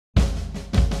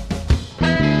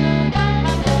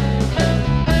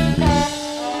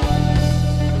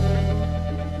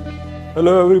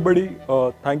Hello everybody,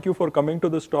 thank you for coming to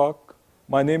this talk.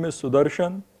 My name is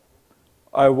Sudarshan.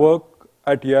 I work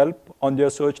at Yelp on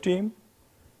their search team,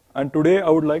 and today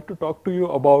I would like to talk to you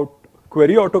about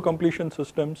query auto-completion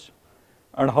systems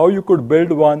and how you could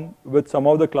build one with some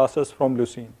of the classes from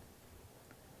Lucene.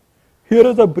 Here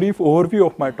is a brief overview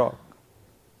of my talk.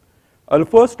 I'll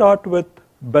first start with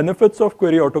benefits of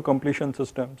query auto-completion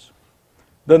systems.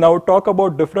 Then I will talk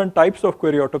about different types of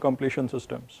query auto-completion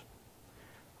systems.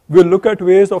 We'll look at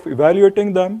ways of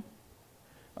evaluating them,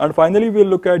 and finally we'll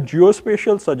look at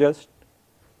Geospatial Suggest,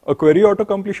 a query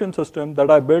auto-completion system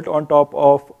that I built on top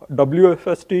of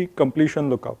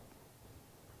WFSTCompletionLookup.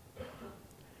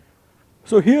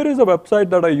 So here is a website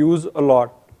that I use a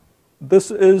lot.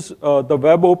 This is the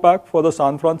web OPAC for the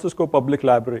San Francisco Public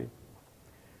Library.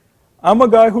 I'm a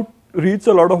guy who reads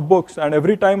a lot of books, and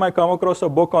every time I come across a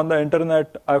book on the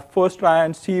internet, I first try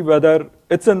and see whether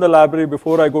it's in the library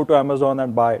before I go to Amazon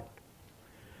and buy it.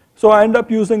 So I end up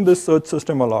using this search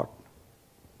system a lot.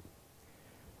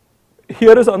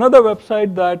 Here is another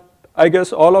website that I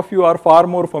guess all of you are far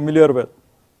more familiar with.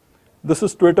 This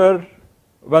is Twitter.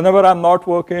 Whenever I'm not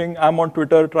working, I'm on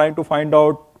Twitter trying to find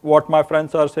out what my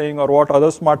friends are saying or what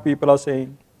other smart people are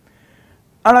saying.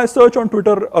 And I search on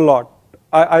Twitter a lot.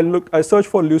 I search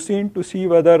for Lucene to see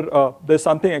whether there's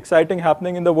something exciting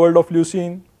happening in the world of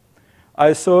Lucene.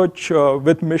 I search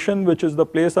with Mission, which is the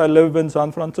place I live in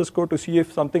San Francisco, to see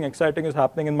if something exciting is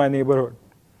happening in my neighborhood.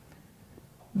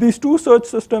 These two search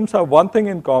systems have one thing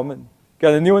in common.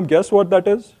 Can anyone guess what that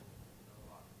is?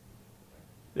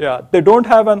 Yeah, they don't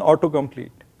have an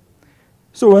autocomplete.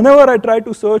 So whenever I try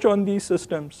to search on these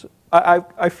systems,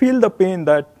 I feel the pain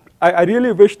that I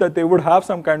really wish that they would have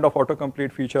some kind of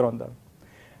autocomplete feature on them.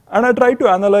 And I try to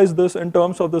analyze this in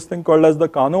terms of this thing called as the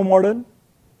Kano model.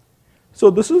 So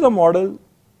this is a model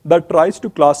that tries to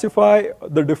classify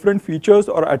the different features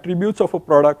or attributes of a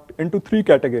product into three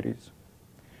categories.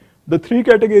 The three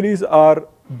categories are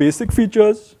basic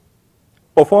features,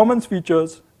 performance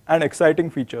features, and exciting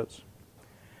features.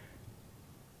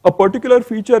 A particular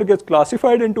feature gets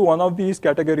classified into one of these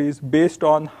categories based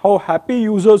on how happy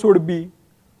users would be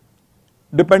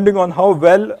depending on how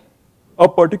well a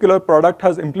particular product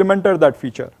has implemented that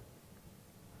feature.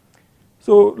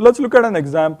 So let's look at an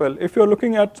example. If you're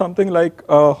looking at something like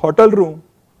a hotel room,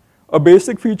 a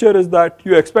basic feature is that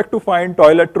you expect to find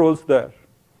toilet rolls there.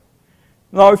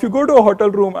 Now, if you go to a hotel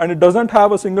room and it doesn't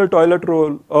have a single toilet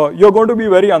roll, you're going to be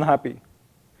very unhappy.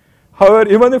 However,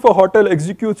 even if a hotel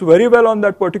executes very well on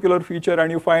that particular feature and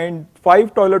you find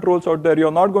 5 toilet rolls out there, you're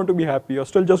not going to be happy. You're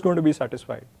still just going to be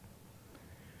satisfied.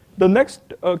 The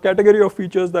next category of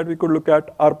features that we could look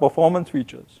at are performance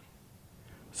features.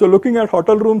 So looking at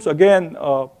hotel rooms, again,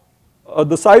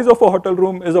 the size of a hotel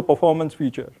room is a performance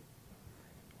feature.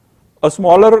 A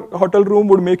smaller hotel room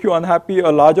would make you unhappy.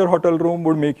 A larger hotel room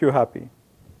would make you happy.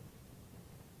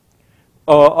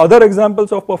 Other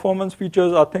examples of performance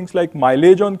features are things like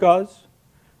mileage on cars.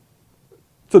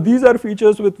 So these are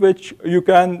features with which you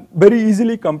can very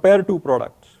easily compare two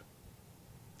products.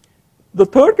 The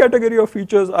third category of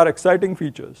features are exciting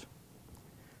features.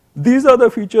 These are the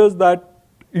features that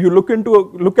you look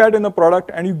at in a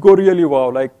product and you go really wow,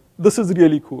 like this is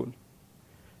really cool.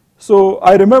 So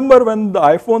I remember when the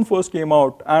iPhone first came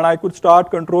out and I could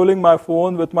start controlling my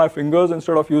phone with my fingers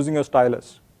instead of using a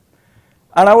stylus.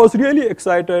 And I was really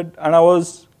excited, and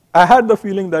I had the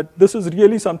feeling that this is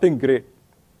really something great.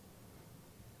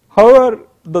 However,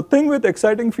 the thing with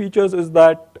exciting features is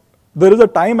that there is a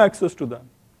time access to them.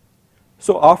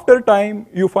 So after time,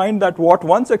 you find that what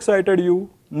once excited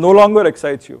you no longer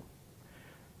excites you.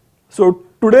 So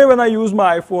today when I use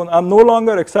my iPhone, I'm no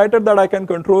longer excited that I can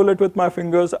control it with my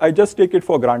fingers. I just take it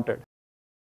for granted.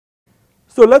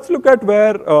 So let's look at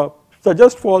where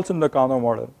Suggest falls in the Kano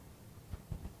model.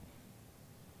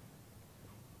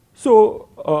 So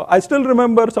I still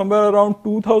remember somewhere around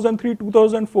 2003,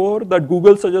 2004 that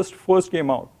Google Suggest first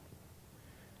came out.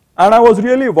 And I was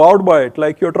really wowed by it.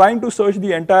 Like, you're trying to search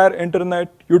the entire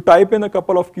internet, you type in a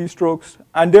couple of keystrokes,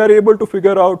 and they're able to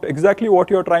figure out exactly what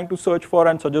you're trying to search for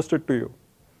and suggest it to you.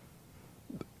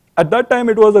 At that time,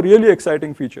 it was a really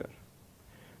exciting feature.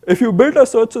 If you built a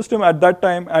search system at that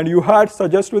time and you had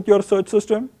Suggest with your search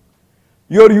system,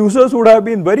 your users would have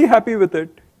been very happy with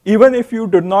it, even if you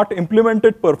did not implement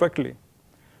it perfectly.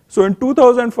 So in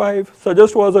 2005,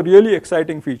 Suggest was a really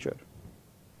exciting feature.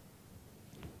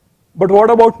 But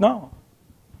what about now?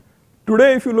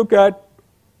 Today, if you look at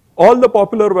all the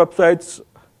popular websites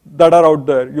that are out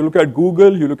there, you look at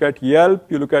Google, you look at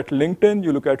Yelp, you look at LinkedIn,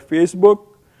 you look at Facebook,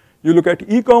 you look at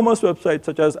e-commerce websites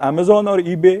such as Amazon or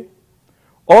eBay,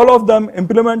 all of them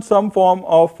implement some form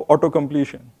of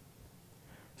auto-completion.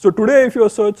 So today, if your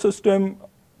search system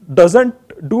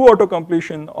doesn't do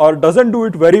auto-completion or doesn't do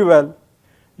it very well,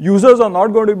 users are not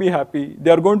going to be happy, they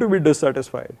are going to be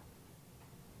dissatisfied.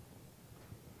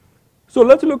 So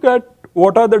let's look at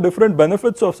what are the different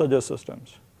benefits of suggest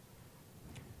systems.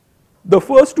 The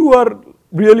first two are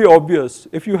really obvious.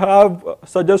 If you have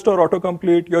suggest or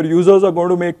autocomplete, your users are going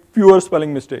to make fewer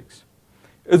spelling mistakes.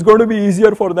 It's going to be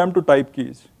easier for them to type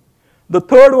keys. The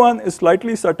third one is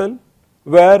slightly subtle,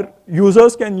 where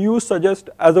users can use suggest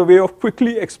as a way of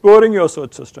quickly exploring your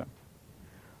search system.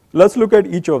 Let's look at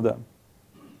each of them.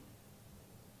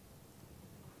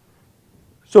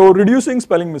 So reducing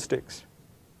spelling mistakes.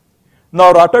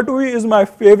 Now Ratatouille is my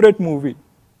favorite movie,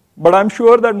 but I'm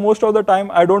sure that most of the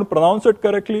time I don't pronounce it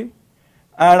correctly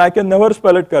and I can never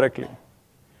spell it correctly.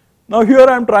 Now here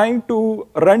I'm trying to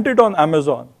rent it on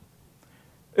Amazon.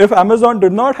 If Amazon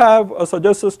did not have a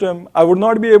suggest system, I would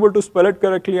not be able to spell it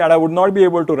correctly and I would not be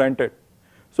able to rent it.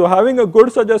 So having a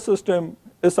good suggest system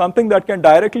is something that can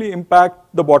directly impact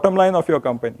the bottom line of your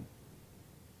company.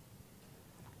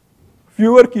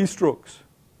 Fewer keystrokes.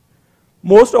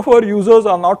 Most of our users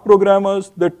are not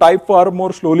programmers, they type far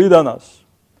more slowly than us.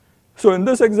 So in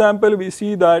this example, we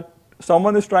see that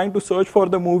someone is trying to search for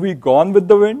the movie Gone with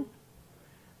the Wind,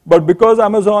 but because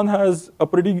Amazon has a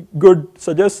pretty good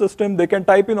suggest system, they can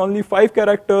type in only 5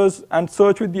 characters and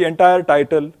search with the entire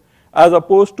title, as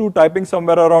opposed to typing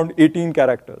somewhere around 18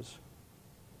 characters.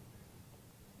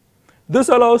 This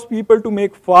allows people to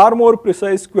make far more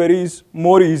precise queries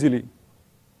more easily.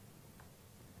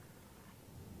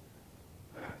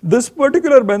 This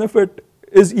particular benefit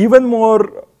is even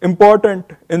more important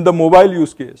in the mobile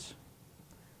use case.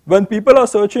 When people are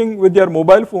searching with their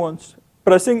mobile phones,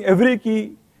 pressing every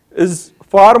key is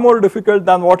far more difficult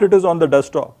than what it is on the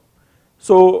desktop.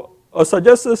 So a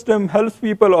suggest system helps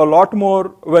people a lot more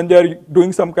when they are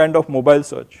doing some kind of mobile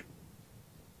search.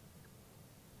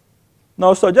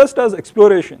 Now suggest as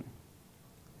exploration.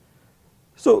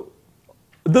 So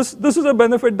this is a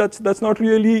benefit that's not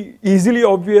really easily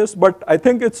obvious, but I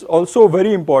think it's also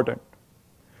very important.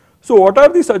 So what are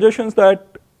the suggestions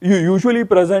that you usually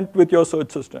present with your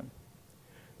search system?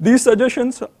 These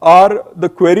suggestions are the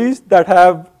queries that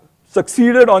have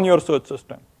succeeded on your search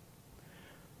system.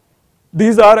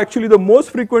 These are actually the most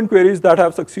frequent queries that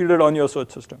have succeeded on your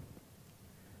search system.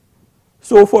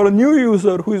 So for a new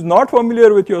user who is not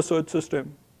familiar with your search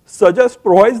system, suggest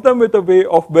provides them with a way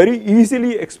of very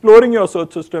easily exploring your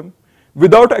search system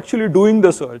without actually doing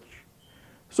the search.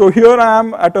 So here I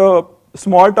am at a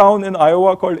small town in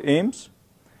Iowa called Ames,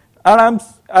 and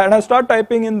I start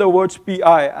typing in the words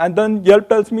PI, and then Yelp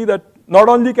tells me that not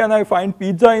only can I find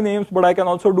pizza in Ames, but I can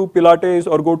also do Pilates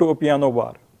or go to a piano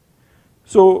bar.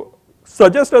 So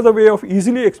suggest as a way of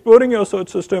easily exploring your search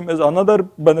system is another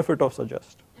benefit of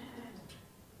suggest.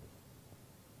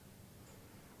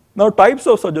 Now types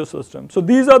of suggest systems. So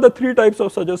these are the 3 types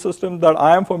of suggest systems that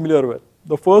I am familiar with.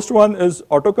 The first one is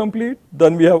autocomplete,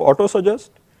 then we have autosuggest,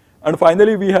 and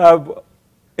finally we have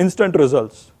instant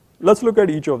results. Let's look at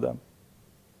each of them.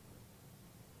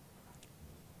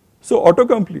 So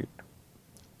autocomplete.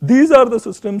 These are the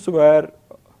systems where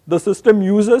the system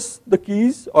uses the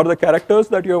keys or the characters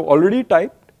that you have already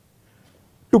typed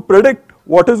to predict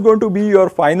what is going to be your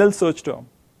final search term.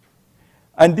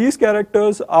 And these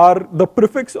characters are the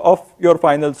prefix of your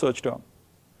final search term.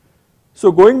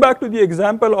 So going back to the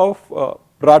example of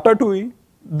Ratatouille,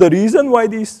 the reason why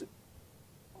these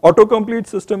autocomplete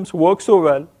systems work so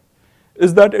well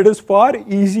is that it is far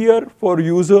easier for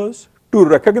users to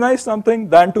recognize something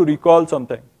than to recall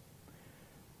something.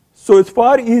 So it's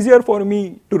far easier for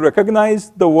me to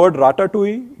recognize the word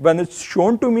Ratatouille when it's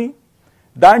shown to me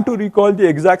than to recall the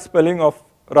exact spelling of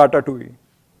Ratatouille.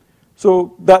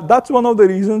 So that's one of the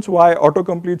reasons why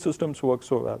autocomplete systems work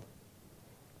so well.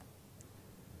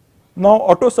 Now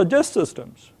autosuggest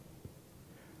systems.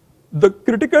 The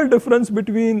critical difference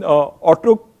between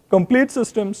autocomplete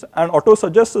systems and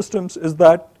autosuggest systems is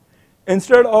that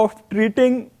instead of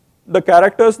treating the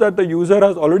characters that the user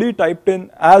has already typed in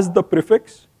as the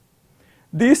prefix,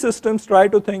 these systems try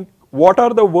to think what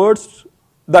are the words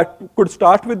that could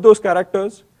start with those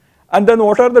characters, and then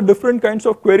what are the different kinds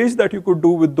of queries that you could do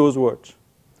with those words.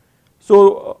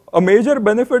 So a major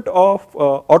benefit of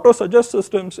autosuggest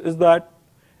systems is that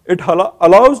it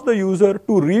allows the user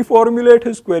to reformulate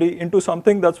his query into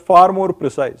something that's far more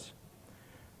precise.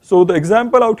 So the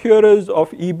example out here is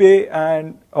of eBay,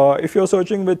 and if you're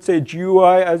searching with say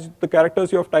GUI as the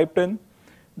characters you have typed in,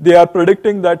 they are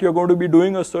predicting that you're going to be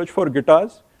doing a search for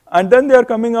guitars, and then they are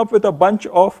coming up with a bunch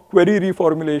of query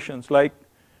reformulations, like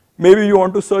maybe you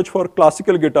want to search for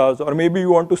classical guitars, or maybe you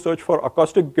want to search for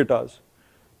acoustic guitars.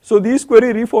 So these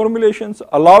query reformulations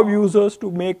allow users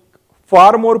to make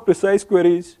far more precise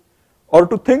queries or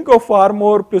to think of far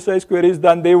more precise queries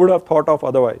than they would have thought of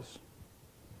otherwise.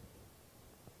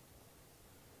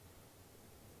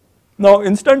 Now,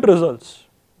 instant results.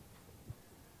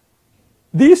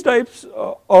 These types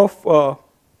of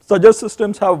suggest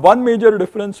systems have one major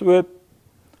difference with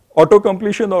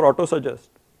auto-completion or auto-suggest.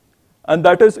 And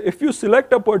that is, if you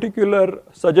select a particular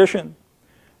suggestion,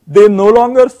 they no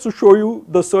longer show you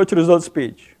the search results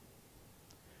page.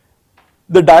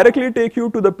 They directly take you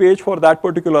to the page for that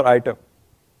particular item.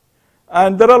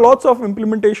 And there are lots of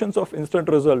implementations of instant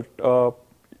result.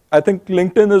 I think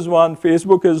LinkedIn is one,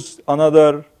 Facebook is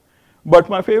another. But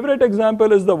my favorite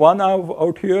example is the one I have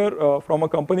out here from a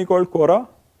company called Quora.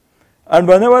 And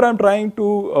whenever I'm trying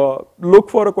to look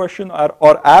for a question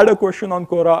or add a question on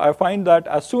Quora, I find that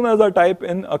as soon as I type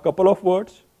in a couple of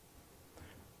words,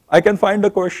 I can find a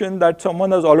question that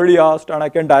someone has already asked, and I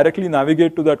can directly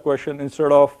navigate to that question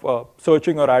instead of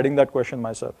searching or adding that question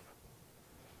myself.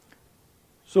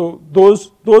 So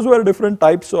those were different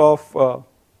types of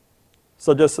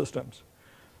suggest systems.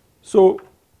 So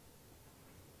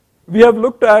we have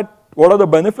looked at what are the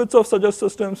benefits of suggest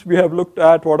systems. We have looked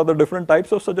at what are the different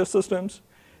types of suggest systems.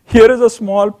 Here is a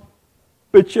small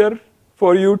picture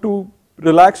for you to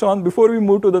relax on before we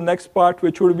move to the next part,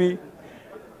 which would be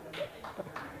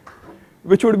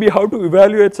how to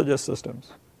evaluate suggest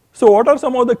systems. So what are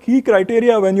some of the key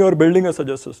criteria when you are building a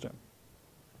suggest system?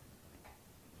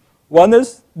 One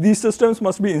is these systems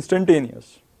must be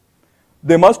instantaneous.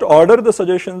 They must order the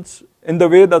suggestions in the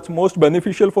way that's most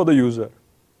beneficial for the user.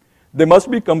 They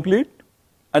must be complete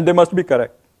and they must be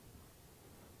correct.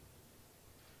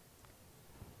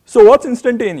 So what's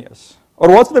instantaneous? Or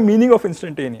what's the meaning of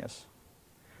instantaneous?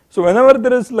 So whenever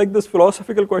there is like this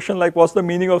philosophical question like what's the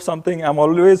meaning of something, I'm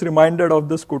always reminded of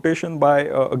this quotation by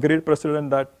a great president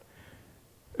that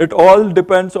it all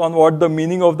depends on what the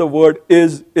meaning of the word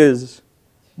is.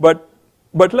 But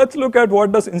let's look at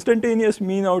what does instantaneous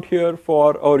mean out here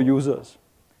for our users.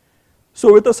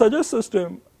 So with a suggest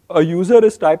system, a user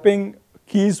is typing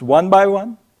keys one by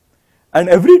one, and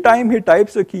every time he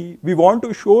types a key, we want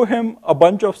to show him a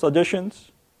bunch of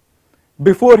suggestions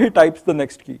before he types the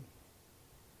next key.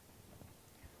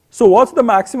 So what's the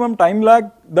maximum time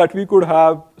lag that we could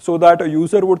have so that a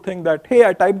user would think that, hey,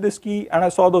 I typed this key and I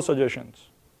saw those suggestions?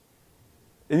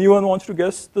 Anyone wants to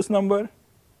guess this number?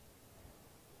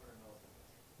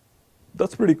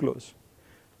 That's pretty close.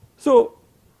 So,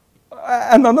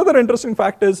 and another interesting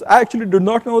fact is I actually did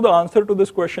not know the answer to this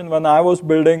question when I was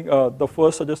building the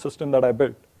first suggest system that I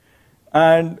built.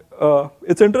 And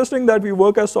it's interesting that we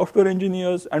work as software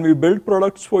engineers and we build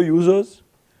products for users,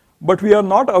 but we are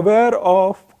not aware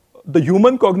of the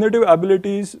human cognitive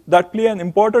abilities that play an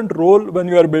important role when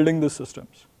you are building these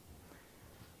systems.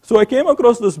 So I came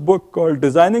across this book called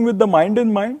Designing with the Mind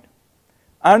in Mind,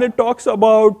 and it talks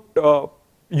about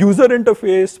user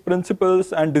interface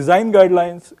principles and design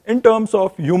guidelines in terms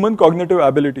of human cognitive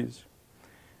abilities.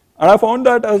 And I found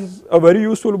that as a very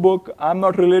useful book. I'm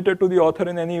not related to the author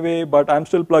in any way, but I'm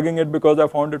still plugging it because I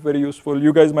found it very useful.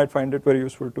 You guys might find it very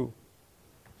useful too.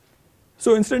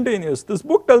 So instantaneous. This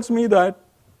book tells me that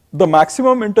the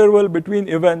maximum interval between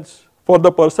events for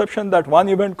the perception that one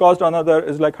event caused another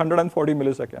is like 140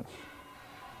 milliseconds.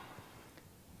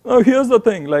 Now here's the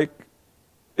thing, like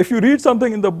if you read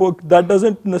something in the book, that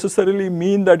doesn't necessarily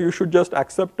mean that you should just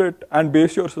accept it and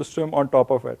base your system on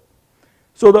top of it.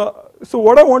 So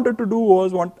what I wanted to do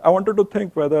was, I wanted to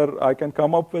think whether I can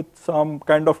come up with some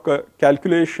kind of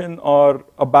calculation or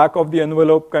a back of the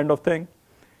envelope kind of thing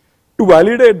to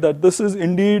validate that this is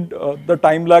indeed the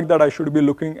time lag that I should be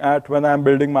looking at when I'm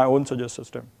building my own suggest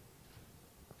system.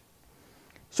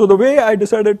 So the way I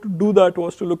decided to do that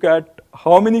was to look at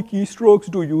how many keystrokes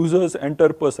do users enter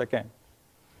per second.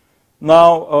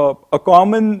 Now, a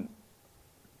common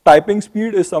typing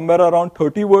speed is somewhere around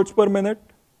 30 words per minute.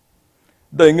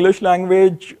 The English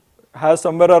language has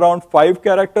somewhere around 5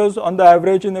 characters on the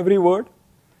average in every word.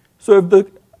 So if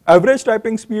the average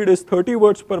typing speed is 30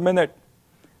 words per minute,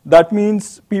 that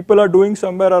means people are doing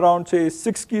somewhere around, say,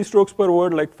 6 keystrokes per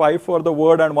word, like 5 for the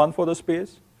word and 1 for the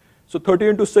space. So 30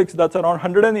 into 6, that's around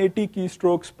 180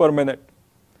 keystrokes per minute.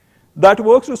 That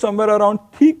works to somewhere around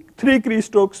 3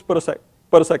 keystrokes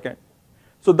per second.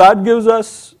 So that gives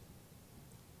us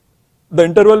the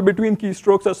interval between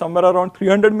keystrokes are somewhere around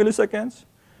 300 milliseconds,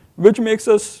 which makes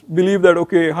us believe that,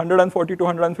 okay, 140 to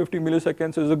 150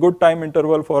 milliseconds is a good time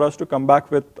interval for us to come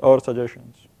back with our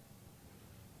suggestions.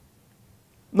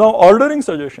 Now, ordering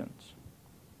suggestions.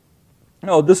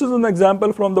 Now, this is an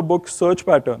example from the book Search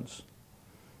Patterns.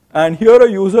 And here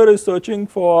a user is searching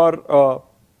for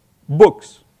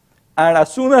books. and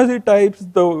as soon as he types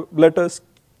the letters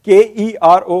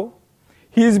K-E-R-O,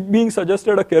 he is being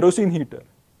suggested a kerosene heater.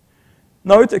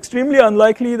 Now it's extremely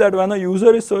unlikely that when a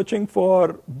user is searching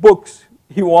for books,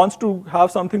 he wants to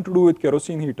have something to do with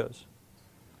kerosene heaters.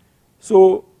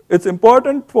 So it's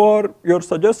important for your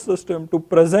suggest system to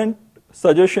present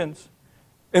suggestions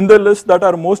in the list that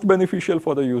are most beneficial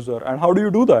for the user. And how do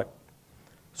you do that?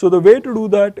 So the way to do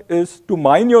that is to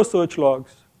mine your search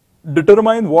logs,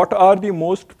 determine what are the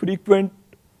most frequent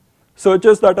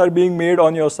searches that are being made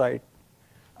on your site,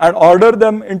 and order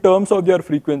them in terms of their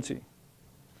frequency.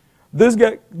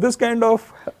 This kind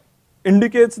of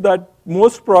indicates that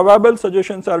most probable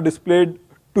suggestions are displayed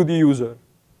to the user.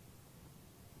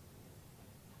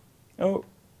 Now,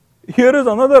 here is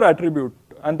another attribute,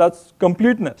 and that's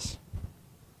completeness.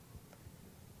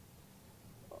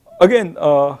 Again,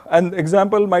 an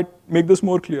example might make this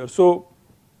more clear. So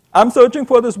I'm searching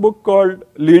for this book called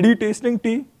Lady Tasting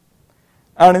Tea,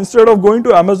 and instead of going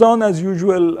to Amazon as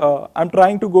usual, I'm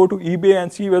trying to go to eBay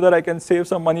and see whether I can save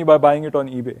some money by buying it on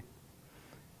eBay.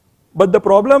 But the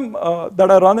problem that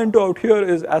I run into out here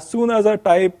is as soon as I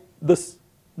type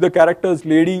the characters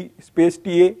lady space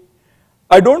TA,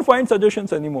 I don't find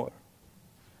suggestions anymore.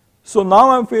 So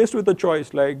now I'm faced with a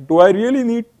choice, like, do I really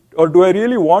need, or do I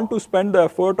really want to spend the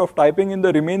effort of typing in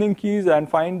the remaining keys and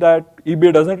find that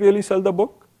eBay doesn't really sell the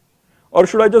book? Or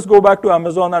should I just go back to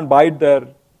Amazon and buy it there?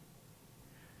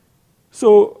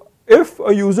 So if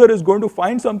a user is going to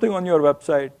find something on your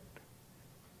website,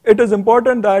 it is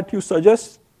important that you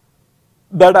suggest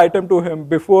that item to him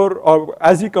before or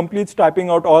as he completes typing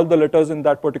out all the letters in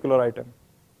that particular item.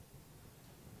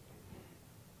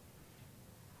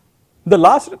 The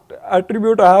last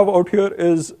attribute I have out here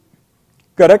is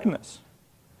correctness.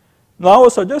 Now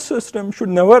a suggest system should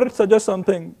never suggest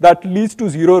something that leads to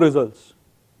 0 results.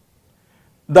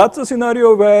 That's a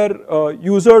scenario where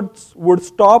users would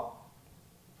stop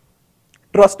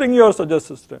trusting your suggest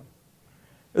system.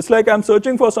 It's like I'm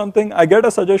searching for something, I get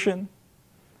a suggestion,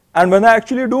 and when I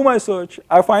actually do my search,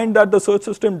 I find that the search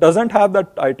system doesn't have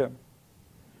that item.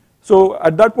 So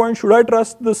at that point, should I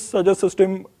trust this suggest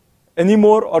system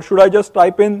anymore, or should I just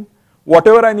type in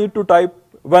whatever I need to type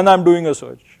when I'm doing a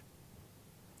search?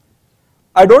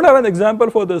 I don't have an example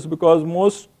for this because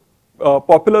most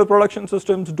popular production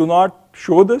systems do not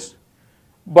show this.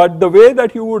 But the way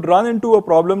that you would run into a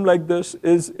problem like this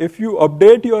is if you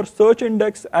update your search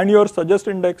index and your suggest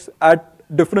index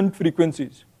at different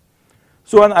frequencies.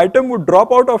 So an item would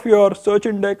drop out of your search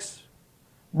index,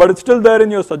 but it's still there in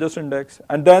your suggest index,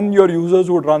 and then your users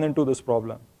would run into this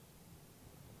problem.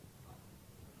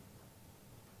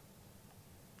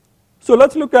 So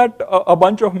let's look at a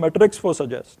bunch of metrics for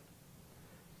suggest.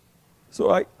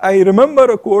 So I remember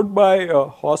a quote by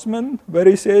Hausman where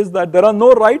he says that there are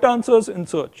no right answers in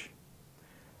search.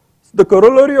 The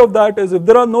corollary of that is if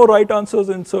there are no right answers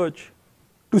in search,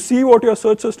 to see what your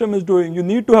search system is doing, you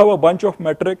need to have a bunch of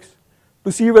metrics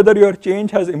to see whether your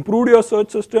change has improved your search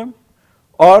system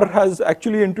or has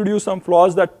actually introduced some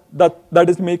flaws that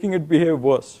is making it behave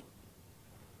worse.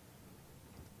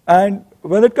 And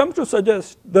when it comes to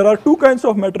suggest, there are two kinds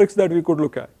of metrics that we could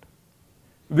look at.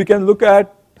 We can look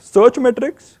at search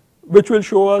metrics, which will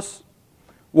show us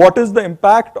what is the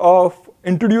impact of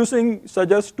introducing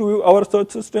suggest to our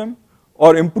search system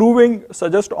or improving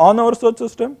suggest on our search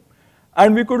system.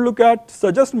 And we could look at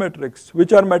suggest metrics,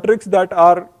 which are metrics that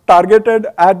are targeted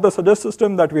at the suggest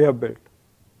system that we have built.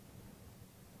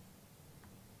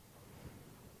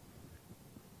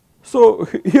 So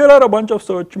here are a bunch of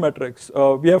search metrics.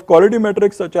 We have quality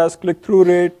metrics such as click-through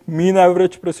rate, mean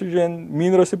average precision,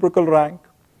 mean reciprocal rank.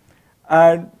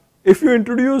 And if you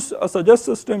introduce a suggest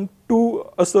system to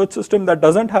a search system that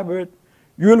doesn't have it,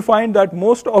 you will find that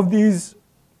most of these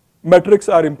metrics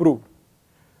are improved.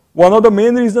 One of the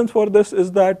main reasons for this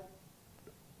is that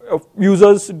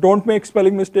users don't make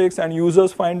spelling mistakes and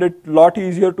users find it a lot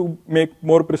easier to make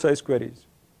more precise queries.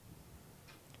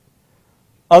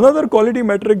 Another quality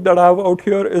metric that I have out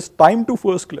here is time to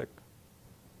first click.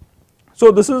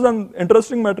 So this is an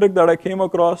interesting metric that I came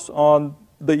across on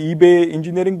the eBay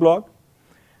engineering blog.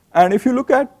 And if you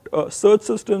look at search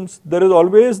systems, there is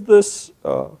always this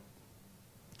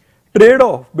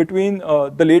trade-off between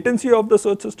the latency of the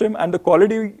search system and the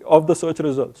quality of the search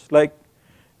results. Like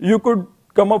you could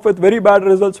come up with very bad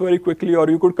results very quickly, or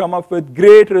you could come up with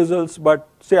great results, but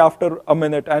say after a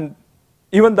minute, and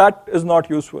even that is not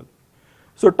useful.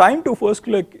 So time to first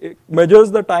click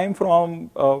measures the time from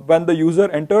when the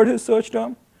user entered his search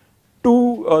term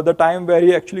to the time where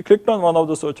he actually clicked on one of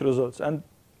the search results. And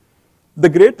the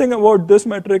great thing about this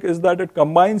metric is that it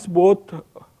combines both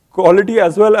quality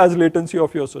as well as latency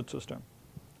of your search system.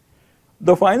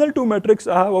 The final two metrics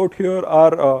I have out here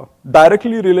are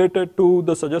directly related to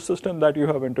the suggest system that you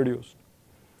have introduced.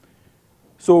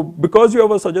 So because you have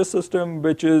a suggest system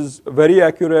which is very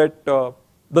accurate,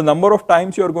 the number of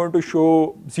times you are going to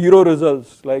show 0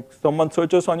 results, like someone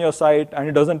searches on your site and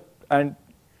it doesn't, and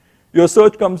your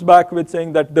search comes back with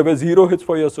saying that there were 0 hits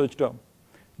for your search term,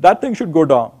 that thing should go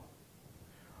down.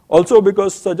 Also,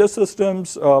 because suggest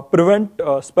systems prevent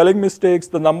spelling mistakes,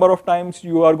 the number of times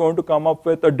you are going to come up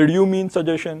with a did you mean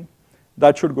suggestion,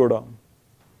 that should go down.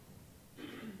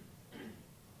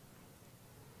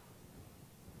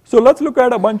 So let's look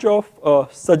at a bunch of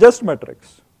suggest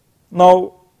metrics.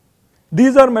 Now,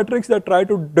 these are metrics that try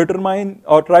to determine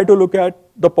or try to look at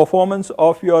the performance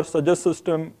of your suggest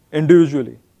system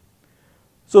individually.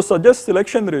 So suggest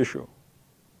selection ratio.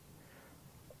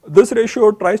 This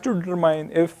ratio tries to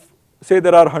determine if, say,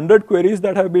 there are 100 queries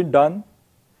that have been done,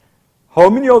 how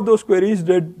many of those queries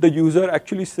did the user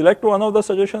actually select one of the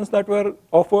suggestions that were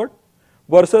offered,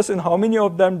 versus in how many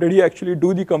of them did he actually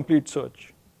do the complete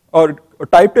search, or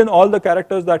typed in all the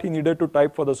characters that he needed to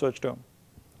type for the search term.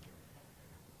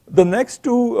 The next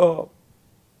two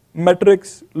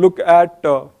metrics look at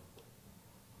how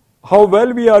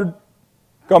well we are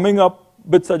coming up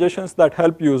with suggestions that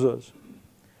help users.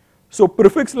 So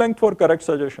prefix length for correct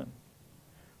suggestion.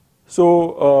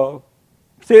 So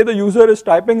say the user is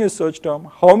typing his search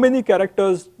term, how many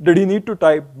characters did he need to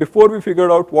type before we figured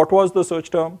out what was the search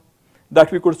term that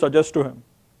we could suggest to him?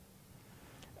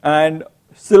 And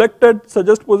selected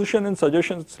suggest position in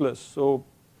suggestions list. So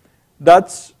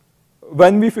that's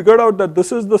when we figured out that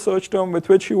this is the search term with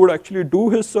which he would actually do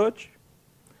his search,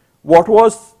 what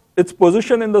was its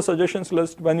position in the suggestions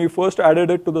list when we first added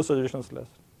it to the suggestions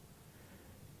list.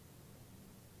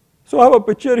 So I have a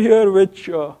picture here which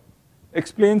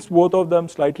explains both of them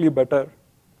slightly better.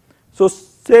 So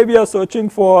say we are searching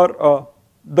for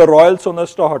the Royal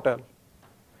Sonesta Hotel.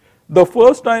 The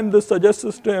first time the suggest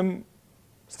system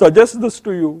suggests this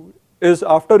to you is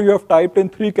after you have typed in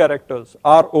 3 characters,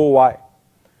 ROY.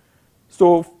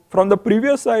 So from the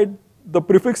previous side, the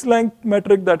prefix length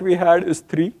metric that we had is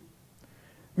 3.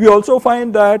 We also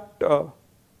find that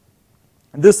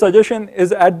this suggestion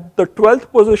is at the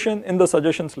 12th position in the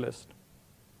suggestions list.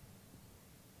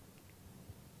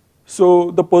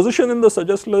 So the position in the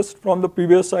suggest list from the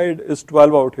previous side is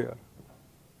 12 out here.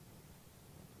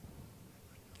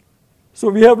 So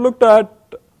we have looked at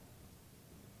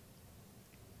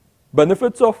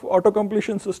benefits of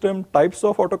auto-completion system, types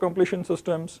of auto-completion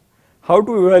systems, how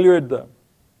to evaluate them.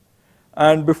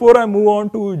 And before I move on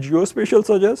to geospatial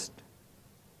suggest,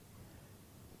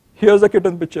 here's a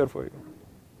kitten picture for you.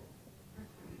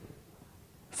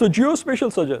 So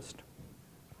geospatial suggest.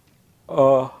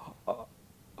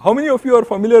 How many of you are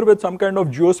familiar with some kind of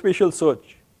geospatial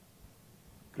search?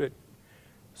 Great.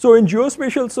 So in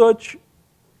geospatial search,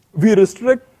 we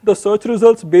restrict the search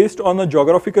results based on a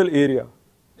geographical area.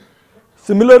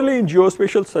 Similarly, in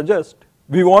geospatial suggest,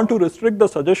 we want to restrict the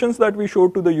suggestions that we show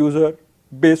to the user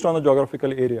based on a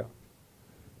geographical area.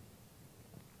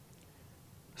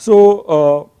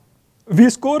 So we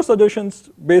score suggestions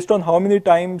based on how many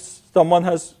times someone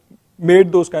has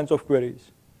made those kinds of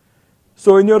queries.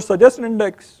 So in your suggest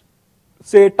index,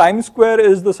 say Times Square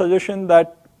is the suggestion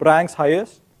that ranks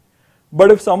highest. But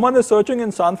if someone is searching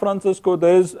in San Francisco,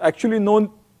 there is actually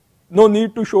no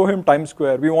need to show him Times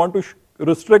Square. We want to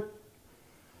restrict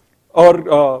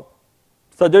our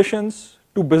suggestions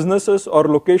to businesses or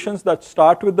locations that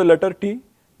start with the letter T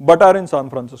but are in San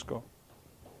Francisco.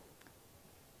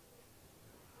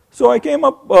 So I came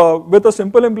up with a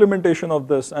simple implementation of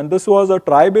this, and this was a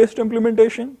try-based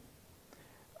implementation.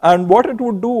 And what it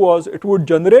would do was it would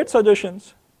generate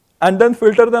suggestions and then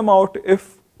filter them out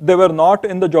if they were not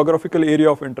in the geographical area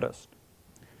of interest.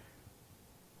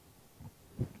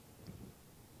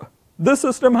 This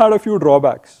system had a few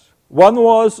drawbacks. One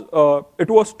was it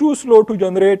was too slow to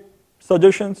generate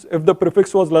suggestions if the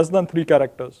prefix was less than 3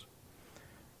 characters.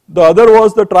 The other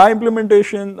was the try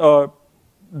implementation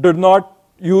did not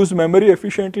use memory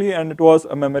efficiently, and it was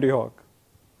a memory hog.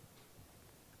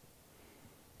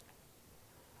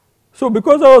 So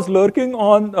because I was lurking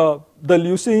on the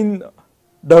Lucene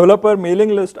developer mailing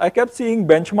list, I kept seeing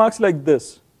benchmarks like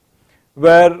this,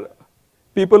 where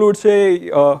people would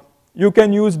say you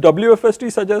can use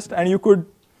WFST suggest and you could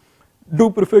do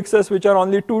prefixes which are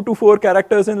only 2 to 4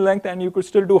 characters in length, and you could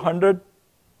still do hundred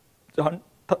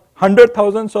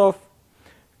thousands of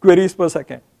queries per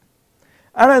second.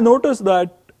 And I noticed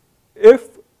that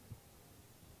if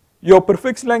your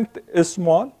prefix length is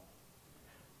small,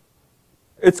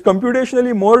 it's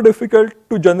computationally more difficult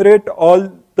to generate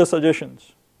all the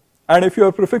suggestions. And if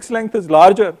your prefix length is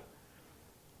larger,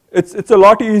 it's a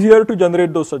lot easier to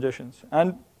generate those suggestions.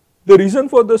 And the reason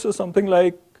for this is something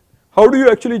like, how do you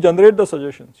actually generate the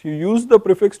suggestions? You use the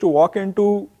prefix to walk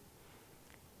into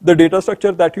the data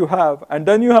structure that you have, and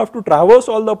then you have to traverse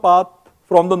all the path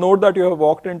from the node that you have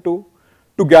walked into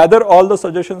to gather all the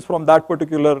suggestions from that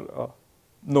particular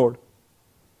node.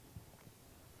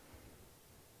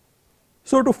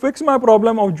 So to fix my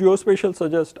problem of geospatial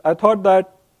suggest, I thought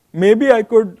that maybe I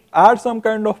could add some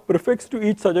kind of prefix to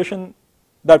each suggestion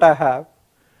that I have,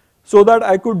 so that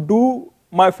I could do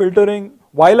my filtering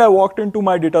while I walked into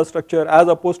my data structure as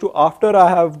opposed to after I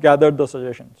have gathered the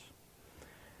suggestions.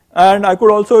 And I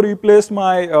could also replace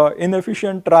my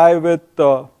inefficient try with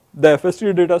the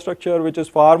FST data structure, which is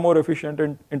far more efficient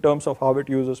in terms of how it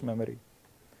uses memory.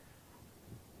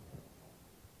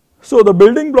 So the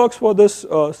building blocks for this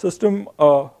system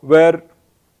were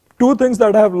two things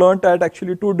that I have learned at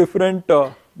actually two different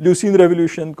Lucene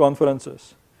Revolution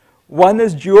conferences. One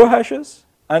is geohashes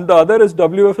and the other is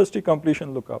WFST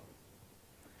completion lookup.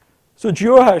 So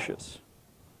geohashes.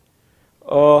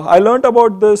 I learned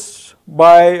about this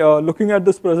by looking at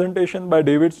this presentation by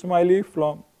David Smiley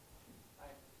from,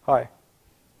 hi,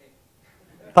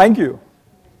 thank you.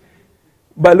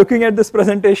 By looking at this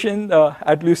presentation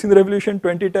at Lucene Revolution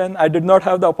 2010, I did not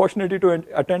have the opportunity to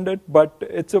attend it, but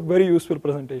it's a very useful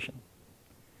presentation.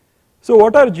 So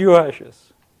what are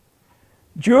geohashes?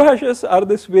 Geohashes are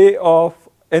this way of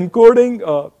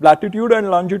encoding latitude and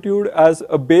longitude as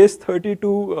a base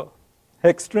 32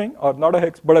 hex string, or not a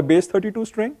hex, but a base 32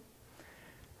 string.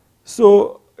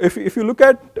 So if you look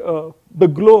at the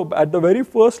globe, at the very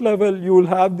first level, you will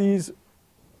have these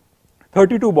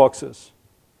 32 boxes.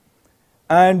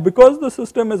 And because the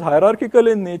system is hierarchical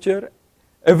in nature,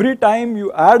 every time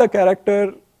you add a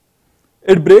character,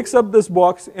 it breaks up this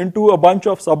box into a bunch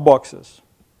of sub-boxes.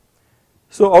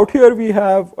 So out here we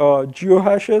have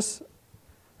geohashes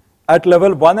at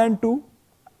level 1 and 2,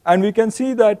 and we can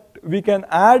see that we can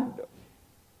add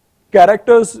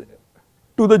characters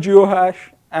to the geohash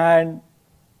and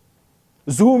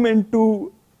zoom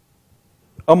into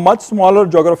a much smaller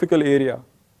geographical area.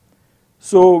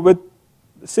 So with,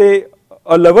 say,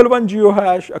 a level 1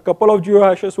 geohash, a couple of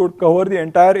geohashes would cover the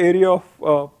entire area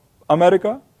of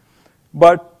America,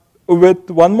 but with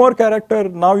one more character,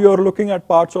 now you are looking at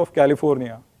parts of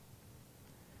California.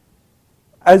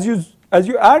 As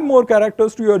you add more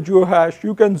characters to your geohash,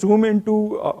 you can zoom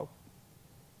into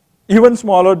even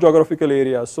smaller geographical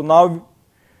areas. So now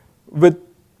with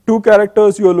 2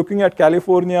 characters, you are looking at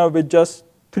California. With just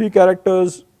 3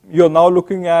 characters, you are now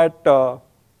looking at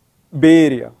Bay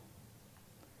Area.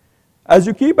 As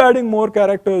you keep adding more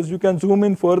characters, you can zoom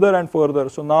in further and further.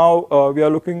 So now we are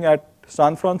looking at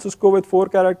San Francisco with 4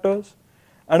 characters.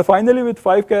 And finally, with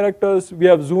 5 characters, we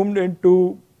have zoomed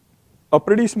into a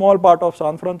pretty small part of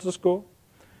San Francisco.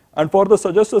 And for the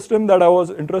suggest system that I was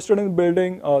interested in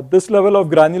building, this level of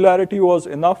granularity was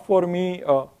enough for me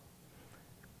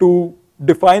to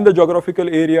define the geographical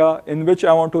area in which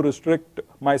I want to restrict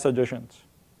my suggestions.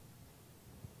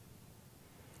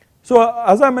 So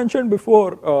as I mentioned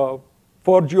before,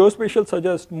 for geospatial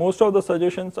suggest, most of the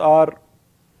suggestions are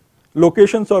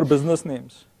locations or business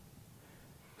names.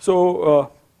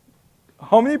 So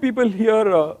how many people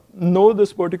here know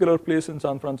this particular place in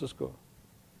San Francisco?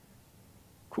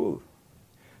 Cool.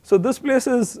 So this place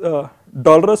is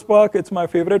Dolores Park. It's my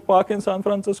favorite park in San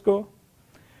Francisco.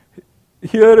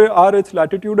 Here are its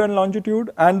latitude and longitude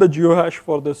and the geohash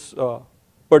for this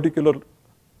particular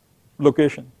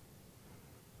location.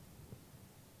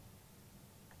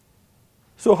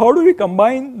 So how do we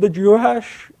combine the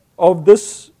geohash of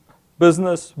this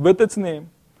business with its name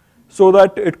so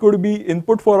that it could be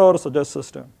input for our suggest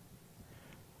system?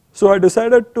 So I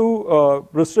decided to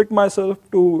restrict myself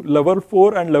to level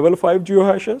 4 and level 5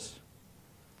 geohashes.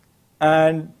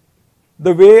 And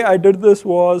the way I did this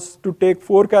was to take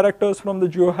 4 characters from the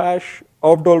geohash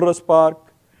of Dolores Park,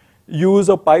 use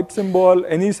a pipe symbol,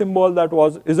 any symbol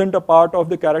that isn't a part of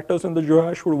the characters in the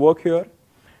geohash would work here,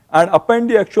 and append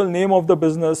the actual name of the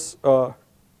business to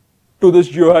this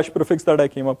geohash prefix that I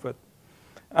came up with.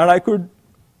 And I could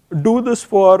do this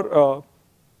for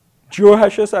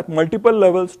geohashes at multiple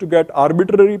levels to get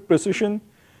arbitrary precision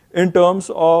in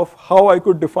terms of how I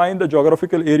could define the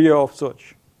geographical area of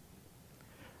search.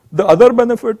 The other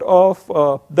benefit of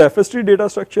the FST data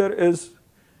structure is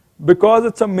because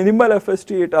it's a minimal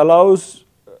FST, it allows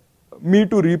me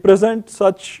to represent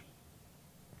such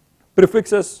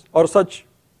prefixes or such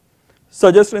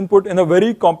suggest input in a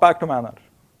very compact manner.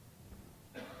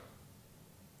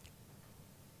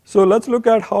 So let's look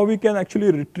at how we can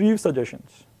actually retrieve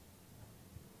suggestions.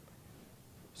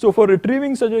 So for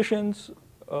retrieving suggestions,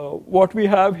 what we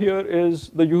have here is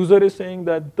the user is saying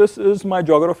that this is my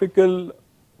geographical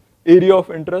area of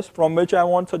interest from which I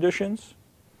want suggestions.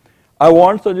 I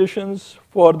want suggestions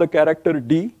for the character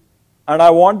D, and I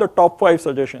want the top 5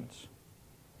 suggestions.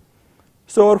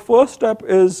 So our first step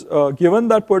is, given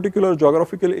that particular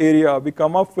geographical area, we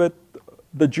come up with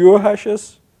the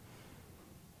geohashes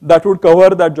that would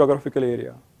cover that geographical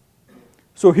area.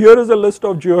 So here is a list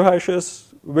of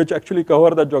geohashes which actually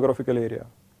cover that geographical area.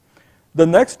 The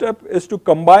next step is to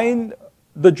combine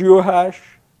the geohash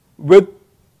with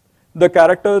the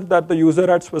character that the user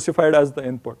had specified as the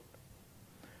input.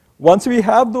 Once we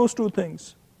have those two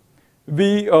things,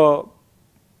 we go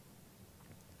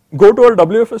to our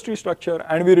WFST structure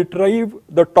and we retrieve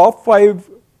the top 5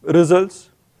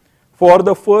 results for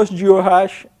the first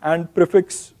geohash and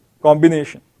prefix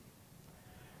combination.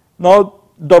 Now,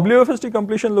 WFST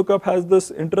completion lookup has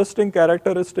this interesting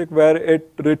characteristic where it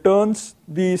returns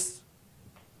these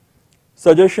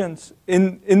suggestions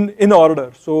in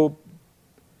order. So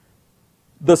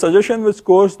the suggestion which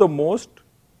scores the most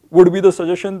would be the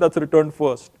suggestion that's returned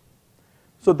first.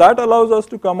 So that allows us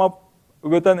to come up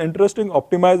with an interesting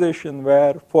optimization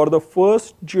where for the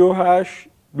first geohash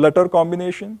letter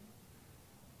combination,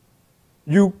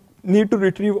 you need to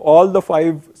retrieve all the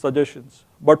 5 suggestions.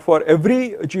 But for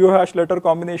every geohash letter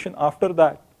combination after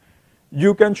that,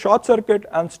 you can short circuit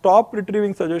and stop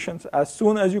retrieving suggestions as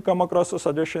soon as you come across a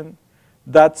suggestion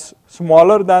that's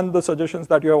smaller than the suggestions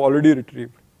that you have already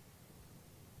retrieved.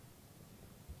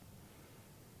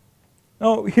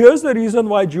 Now, here's the reason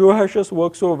why geohashes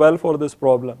work so well for this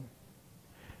problem.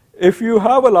 If you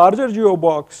have a larger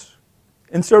geobox,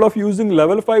 instead of using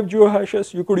level 5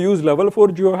 geohashes, you could use level 4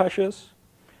 geohashes.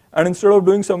 And instead of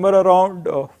doing somewhere around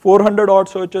 400 odd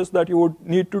searches that you would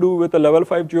need to do with a level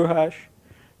 5 geohash,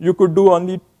 you could do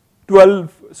only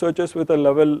 12 searches with a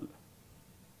level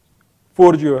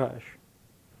 4 geohash.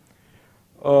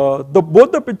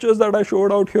 Both the pictures that I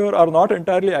showed out here are not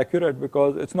entirely accurate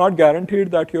because it's not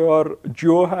guaranteed that your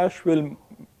geohash will,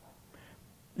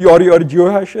 your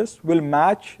geohashes will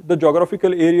match the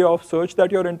geographical area of search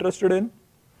that you're interested in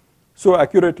so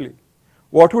accurately.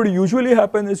 What would usually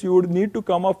happen is you would need to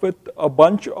come up with a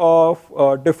bunch of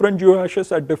different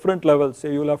geohashes at different levels.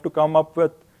 Say you'll have to come up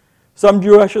with some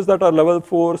geohashes that are level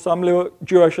 4, some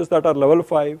geohashes that are level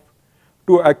 5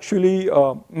 to actually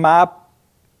map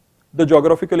the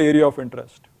geographical area of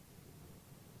interest.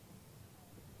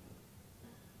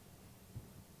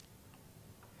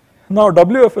 Now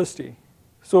WFST.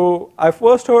 So I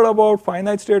first heard about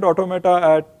finite state automata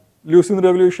at Lucene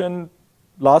Revolution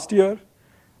last year.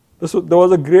 There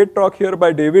was a great talk here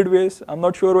by David Weiss. I'm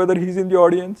not sure whether he's in the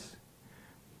audience.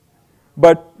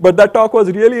 But that talk was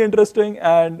really interesting,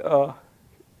 and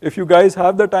if you guys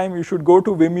have the time, you should go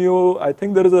to Vimeo. I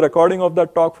think there is a recording of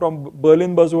that talk from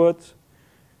Berlin Buzzwords.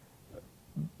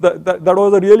 That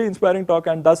was a really inspiring talk,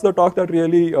 and that's the talk that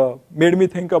really made me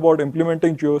think about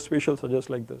implementing geospatial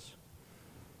suggest like this.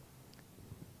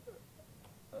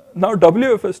 Now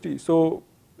WFST. So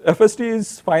FST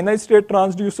is finite state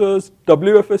transducers,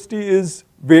 WFST is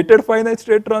weighted finite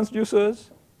state transducers,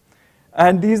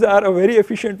 and these are a very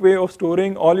efficient way of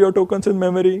storing all your tokens in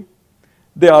memory.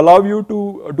 They allow you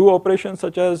to do operations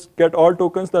such as get all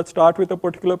tokens that start with a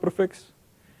particular prefix.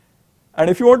 And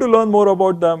if you want to learn more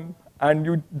about them, and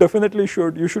you definitely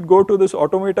should, you should go to this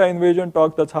automata invasion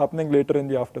talk that's happening later in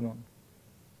the afternoon.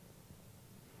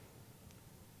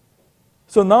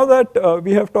 So now that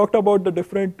we have talked about the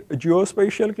different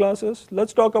geospatial classes,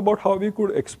 let's talk about how we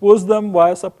could expose them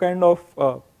via some kind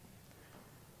of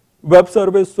web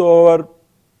service, so our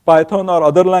Python or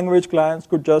other language clients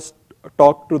could just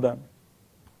talk to them.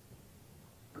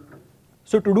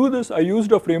 So to do this, I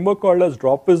used a framework called as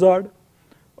Drop Wizard.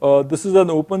 This is an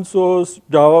open source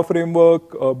Java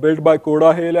framework built by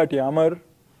Coda Hale at Yammer.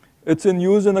 It's in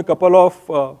use in a couple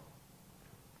of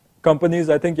companies.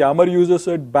 I think Yammer uses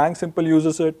it, Bang Simple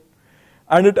uses it,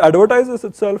 and it advertises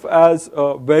itself as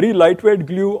a very lightweight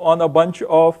glue on a bunch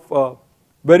of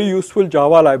very useful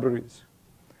Java libraries.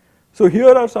 So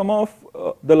here are some of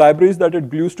the libraries that it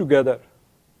glues together.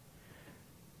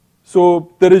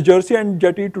 So there is Jersey and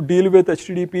Jetty to deal with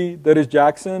HTTP, there is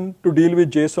Jackson to deal with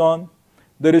JSON,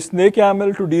 there is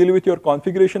SnakeYAML to deal with your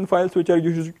configuration files which are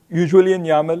usually in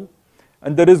YAML,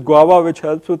 and there is Guava which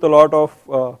helps with a lot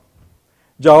of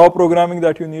Java programming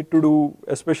that you need to do,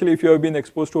 especially if you have been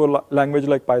exposed to a language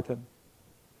like Python.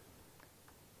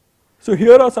 So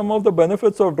here are some of the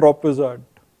benefits of Drop Wizard.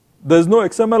 There's no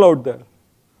XML out there.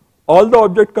 All the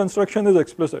object construction is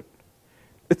explicit.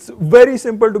 It's very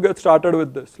simple to get started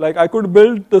with this. Like I could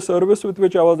build the service with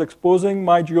which I was exposing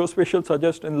my geospatial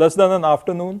suggest in less than an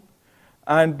afternoon.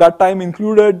 And that time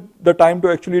included the time to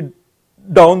actually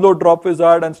download Drop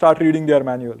Wizard and start reading their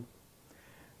manual.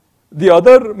 The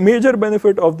other major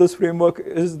benefit of this framework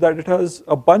is that it has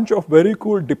a bunch of very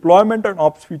cool deployment and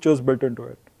ops features built into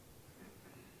it.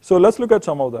 So let's look at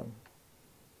some of them.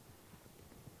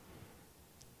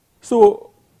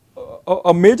 So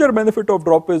a major benefit of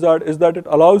Drop Wizard is that it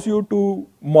allows you to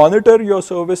monitor your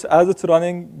service as it's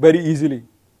running very easily.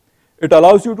 It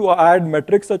allows you to add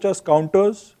metrics such as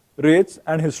counters, rates,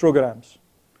 and histograms.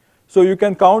 So you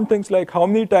can count things like how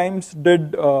many times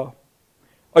did a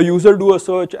user do a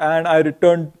search and I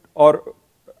returned, or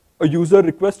a user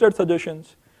requested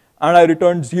suggestions and I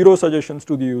returned 0 suggestions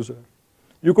to the user.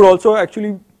 You could also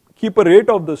actually keep a rate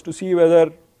of this to see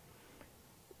whether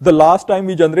the last time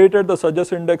we generated the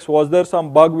suggest index, was there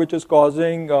some bug which is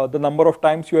causing the number of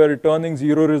times you are returning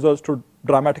 0 results to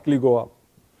dramatically go up.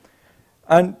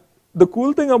 And the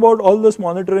cool thing about all this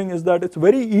monitoring is that it's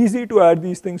very easy to add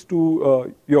these things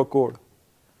to your code.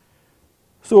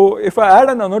 So if I add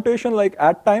an annotation like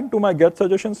 @time to my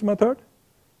getSuggestions method,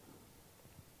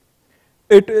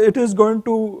 it is going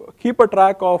to keep a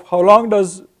track of how long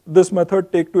does this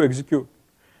method take to execute.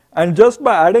 And just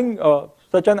by adding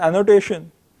such an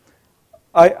annotation,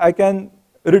 I can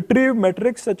retrieve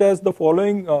metrics such as the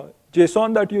following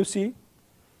JSON that you see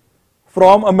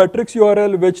from a metrics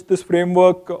URL which this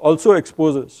framework also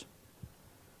exposes.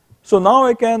 So now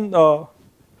I can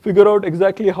figure out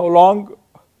exactly how long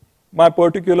my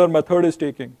particular method is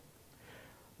taking.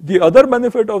 The other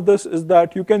benefit of this is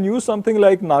that you can use something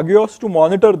like Nagios to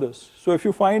monitor this. So if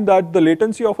you find that the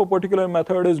latency of a particular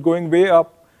method is going way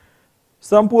up,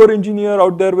 some poor engineer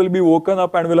out there will be woken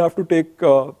up and will have to take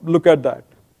a look at that.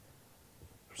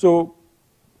 So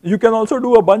you can also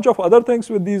do a bunch of other things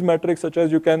with these metrics, such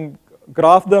as you can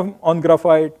graph them on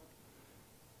Graphite,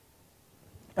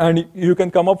 and you can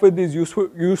come up with these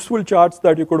useful charts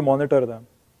that you could monitor them.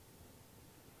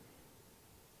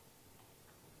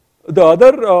 The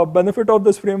other benefit of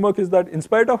this framework is that in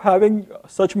spite of having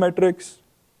such metrics,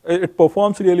 it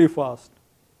performs really fast.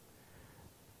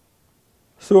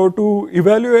 So to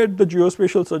evaluate the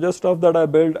geospatial suggest stuff that I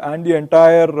built and the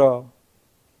entire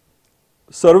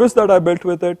service that I built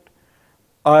with it,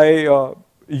 I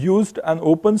used an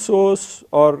open source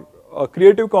or a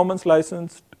Creative Commons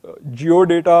licensed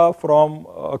geodata from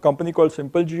a company called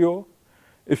SimpleGeo.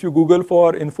 If you Google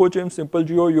for InfoChimp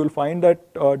SimpleGeo, you'll find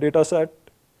that data set.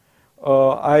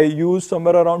 I used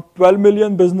somewhere around 12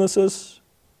 million businesses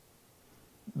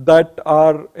that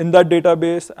are in that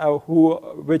database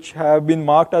which have been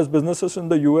marked as businesses in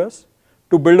the US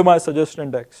to build my suggest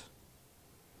index.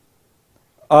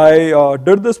 I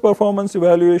did this performance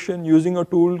evaluation using a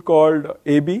tool called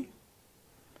AB,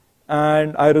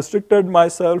 and I restricted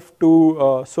myself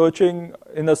to searching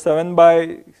in a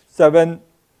 7x7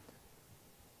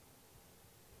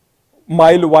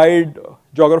 mile wide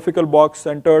geographical box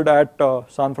centered at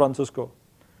San Francisco.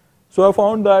 So I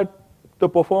found that the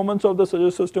performance of the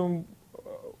suggest system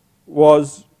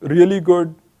was really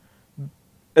good,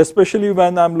 especially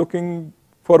when I'm looking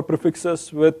for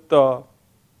prefixes with a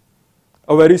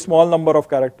very small number of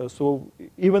characters. So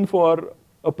even for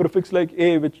a prefix like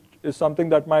A, which is something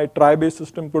that my try-based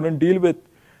system couldn't deal with,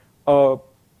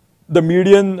 the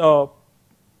median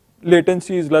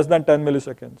latency is less than 10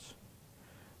 milliseconds.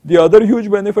 The other huge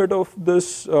benefit of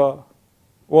this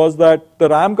was that the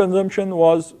RAM consumption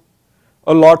was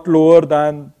a lot lower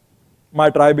than my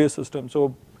try-based system.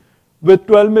 So with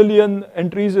 12 million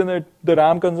entries in it, the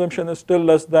RAM consumption is still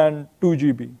less than 2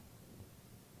 GB.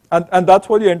 And that's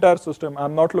for the entire system.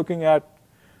 I'm not looking at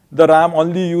the RAM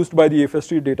only used by the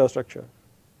FST data structure.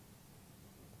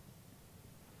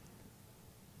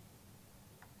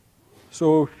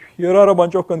 So here are a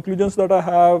bunch of conclusions that I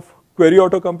have. Query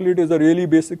autocomplete is a really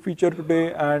basic feature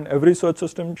today, and every search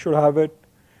system should have it.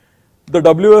 The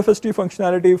WFST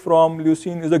functionality from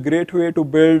Lucene is a great way to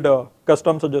build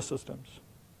custom suggest systems.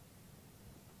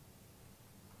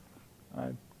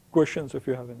 Questions if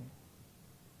you have any.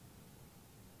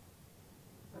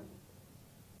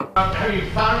 Have you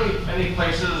found any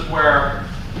places where,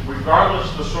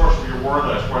 regardless of the source of your word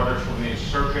list, whether it's from the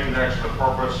search index, the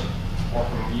corpus, or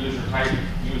from user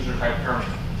type terms,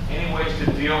 any ways to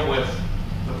deal with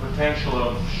the potential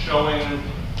of showing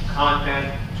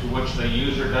content to which the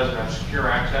user doesn't have secure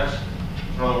access?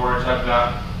 In other words, I've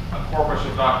got a corpus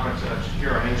of documents that are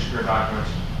secure and insecure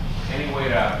documents. Any way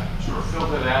to sort of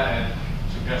filter that and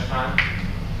suggest time?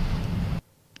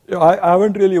 Yeah, I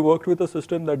haven't really worked with a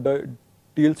system that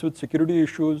deals with security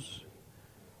issues.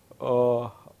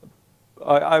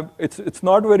 It's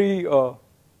not very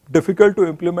difficult to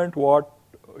implement what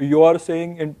you are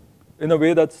saying in a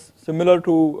way that's similar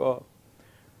to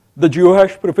the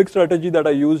geohash prefix strategy that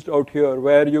I used out here,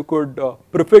 where you could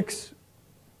prefix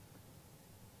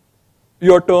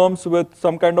your terms with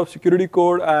some kind of security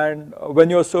code, and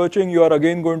when you're searching, you are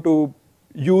again going to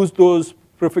use those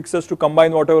prefixes to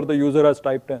combine whatever the user has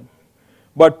typed in.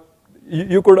 But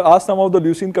you could ask some of the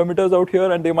Lucene committers out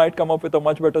here, and they might come up with a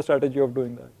much better strategy of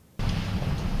doing that.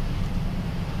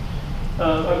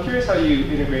 I'm curious how you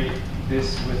integrate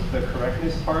this with the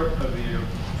correctness part of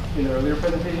in the earlier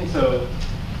presentation. So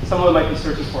someone might be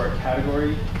searching for a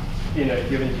category in a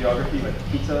given geography, like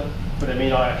pizza, but there may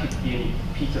not actually be any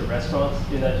pizza restaurants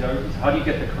in that geography. So how do you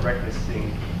get the correctness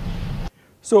thing?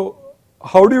 So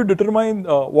how do you determine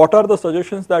what are the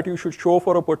suggestions that you should show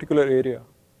for a particular area?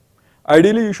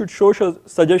 Ideally, you should show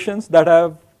suggestions that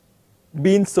have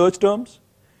been search terms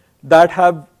that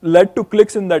have led to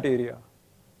clicks in that area.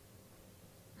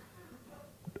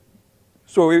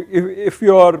 So if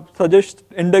your suggest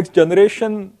index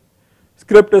generation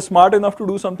script is smart enough to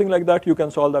do something like that, you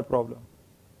can solve that problem.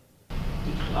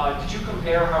 Did you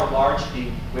compare how large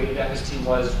the weighted FST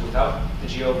was without the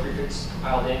geo prefix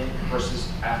compiled in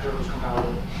versus after it was compiled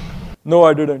in? No,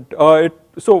 I didn't.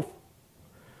 So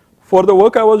for the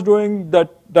work I was doing,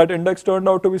 that index turned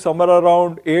out to be somewhere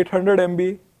around 800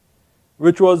 MB,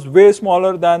 which was way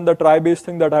smaller than the try-based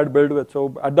thing that I had built with.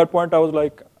 So at that point, I was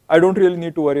like, I don't really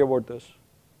need to worry about this.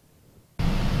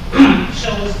 So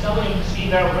is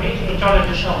WFST their way to return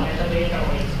additional metadata,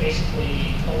 or it's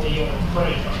basically only your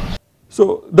query terms?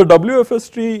 So the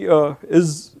WFST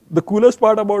is the coolest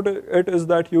part about it is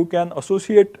that you can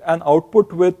associate an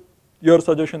output with your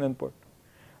suggestion input,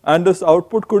 and this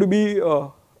output could be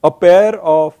a pair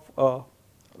of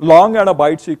long and a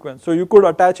byte sequence. So you could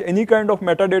attach any kind of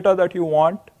metadata that you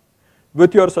want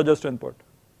with your suggest input.